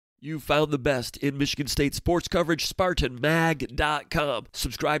You found the best in Michigan State sports coverage, SpartanMag.com.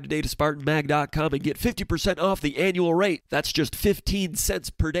 Subscribe today to SpartanMag.com and get 50% off the annual rate. That's just 15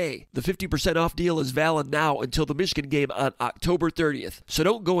 cents per day. The 50% off deal is valid now until the Michigan game on October 30th. So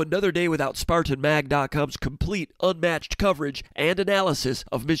don't go another day without SpartanMag.com's complete, unmatched coverage and analysis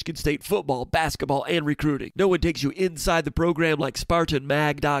of Michigan State football, basketball, and recruiting. No one takes you inside the program like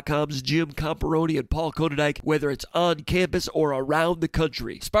SpartanMag.com's Jim Comparoni and Paul Konadike, whether it's on campus or around the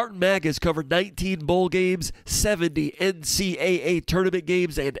country. Spartan Mag has covered 19 bowl games, 70 NCAA tournament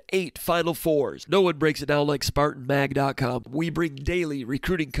games, and 8 Final Fours. No one breaks it down like SpartanMag.com. We bring daily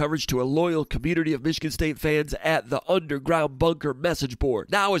recruiting coverage to a loyal community of Michigan State fans at the Underground Bunker message board.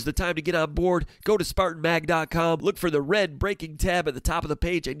 Now is the time to get on board. Go to SpartanMag.com, look for the red breaking tab at the top of the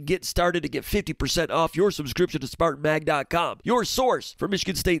page, and get started to get 50% off your subscription to SpartanMag.com, your source for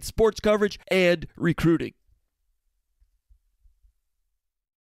Michigan State sports coverage and recruiting.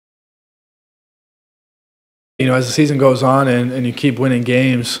 You know, as the season goes on and you keep winning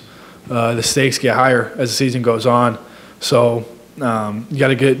games, the stakes get higher as the season goes on. So you got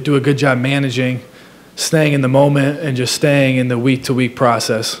to do a good job managing, staying in the moment, and just staying in the week-to-week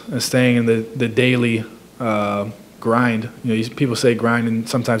process and staying in the daily grind. You know, people say grind, and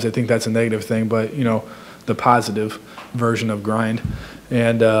sometimes they think that's a negative thing, but, you know, the positive version of grind.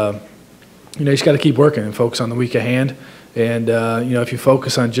 And, you know, you just got to keep working and focus on the week at hand. And, you know, if you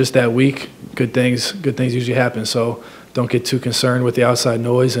focus on just that week, good things usually happen. So don't get too concerned with the outside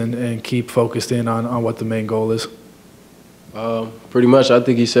noise and keep focused in on what the main goal is. Pretty much, I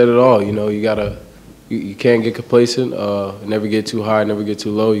think he said it all. You know, you can't get complacent, never get too high, never get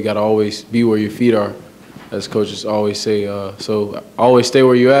too low. You got to always be where your feet are, as coaches always say. So always stay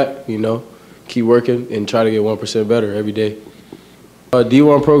where you're at, you know, keep working and try to get 1% better every day.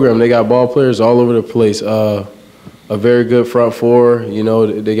 D1 program, they got ball players all over the place. A very good front four, you know,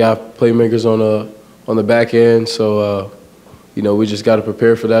 they got playmakers on the back end. So, you know, we just got to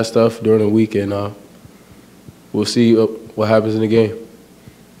prepare for that stuff during the week, and we'll see what happens in the game.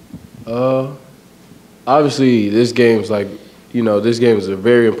 Obviously, this game's like, you know, this game is a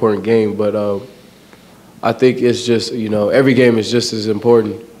very important game, but I think it's just, you know, every game is just as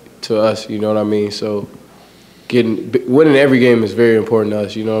important to us, you know what I mean? So winning every game is very important to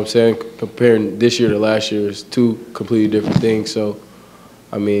us, you know what I'm saying? Comparing this year to last year is two completely different things. So,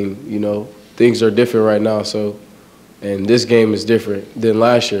 I mean, you know, things are different right now. So, and this game is different than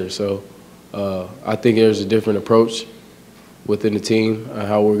last year. So, I think there's a different approach within the team on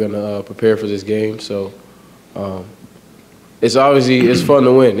how we're going to prepare for this game. So, it's fun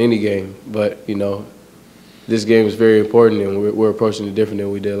to win any game, but, you know, this game is very important, and we're approaching it different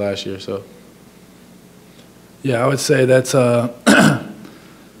than we did last year. So. Yeah, I would say that's you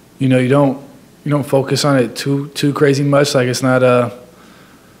know, you don't focus on it too crazy much. Like it's not you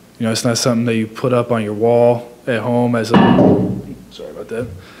know, it's not something that you put up on your wall at home as a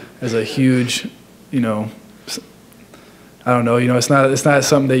huge, you know, I don't know, you know, it's not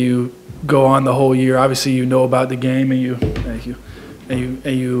something that you go on the whole year. Obviously, you know about the game, and you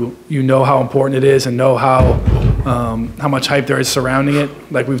know how important it is, and know how much hype there is surrounding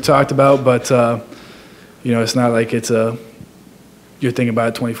it, like we've talked about, but. You know, it's not like you're thinking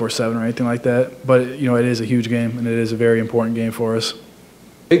about it 24/7 or anything like that. But, you know, it is a huge game, and it is a very important game for us.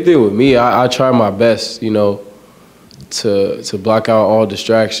 Big thing with me, I try my best, you know, to block out all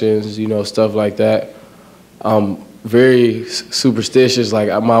distractions, you know, stuff like that. I'm very superstitious. Like,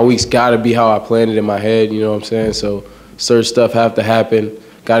 my week's got to be how I planned it in my head, you know what I'm saying? So certain stuff have to happen.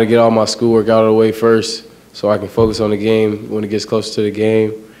 Got to get all my schoolwork out of the way first so I can focus on the game when it gets closer to the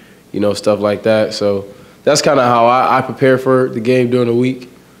game, you know, stuff like that. So that's kind of how I prepare for the game during the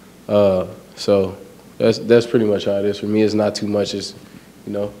week. So that's pretty much how it is for me. It's not too much. It's,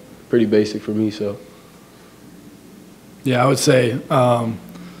 you know, pretty basic for me. So. Yeah, I would say, you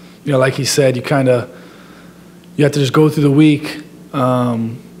know, like he said, you have to just go through the week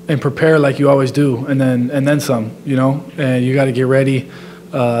and prepare like you always do, and then some. You know, and you got to get ready.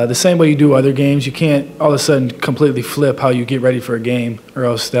 The same way you do other games. You can't all of a sudden completely flip how you get ready for a game, or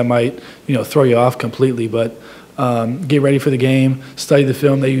else that might, you know, throw you off completely. But get ready for the game, study the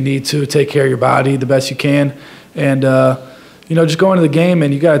film that you need to, take care of your body the best you can, and you know, just go into the game,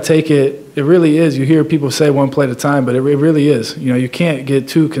 and you got to take it. It really is. You hear people say one play at a time, but it really is. You know, you can't get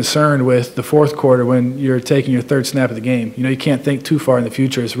too concerned with the fourth quarter when you're taking your third snap of the game. You know, you can't think too far in the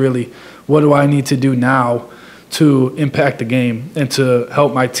future. It's really, what do I need to do now to impact the game and to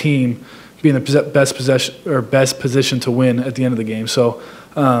help my team be in the best position to win at the end of the game. So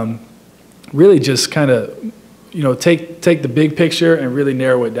really just kind of, you know, take the big picture and really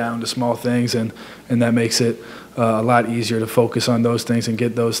narrow it down to small things, and that makes it a lot easier to focus on those things and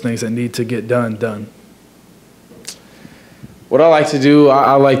get those things that need to get done. What I like to do,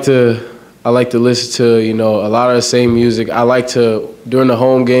 I like to listen to, you know, a lot of the same music. I like to, during the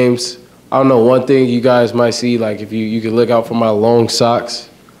home games, I don't know, one thing you guys might see, like if you can look out for my long socks.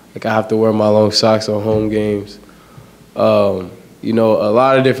 Like I have to wear my long socks on home games. You know, a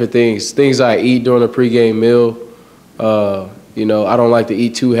lot of different things I eat during a pregame meal. You know, I don't like to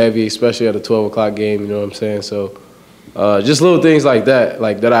eat too heavy, especially at a 12 o'clock game, you know what I'm saying? So just little things like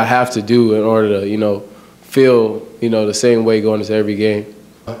that I have to do in order to, you know, feel, you know, the same way going into every game.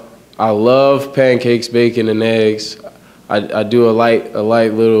 I love pancakes, bacon, and eggs. I do a light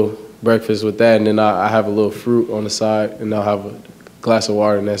little breakfast with that, and then I have a little fruit on the side, and I'll have a glass of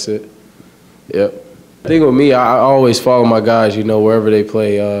water, and that's it. Yep. I think with me, I always follow my guys, you know, wherever they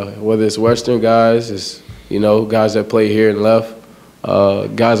play, whether it's Western guys, it's, you know, guys that play here and left,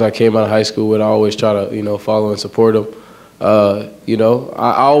 guys I came out of high school with, I always try to, you know, follow and support them. You know,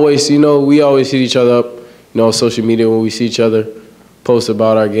 I always, you know, we always hit each other up, you know, on social media when we see each other, post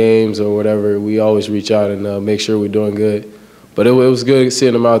about our games or whatever. We always reach out and make sure we're doing good. But it was good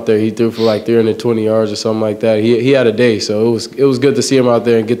seeing him out there. He threw for like 320 yards or something like that. He had a day, so it was good to see him out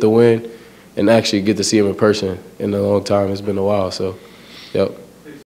there and get the win and actually get to see him in person in a long time. It's been a while, so, yep.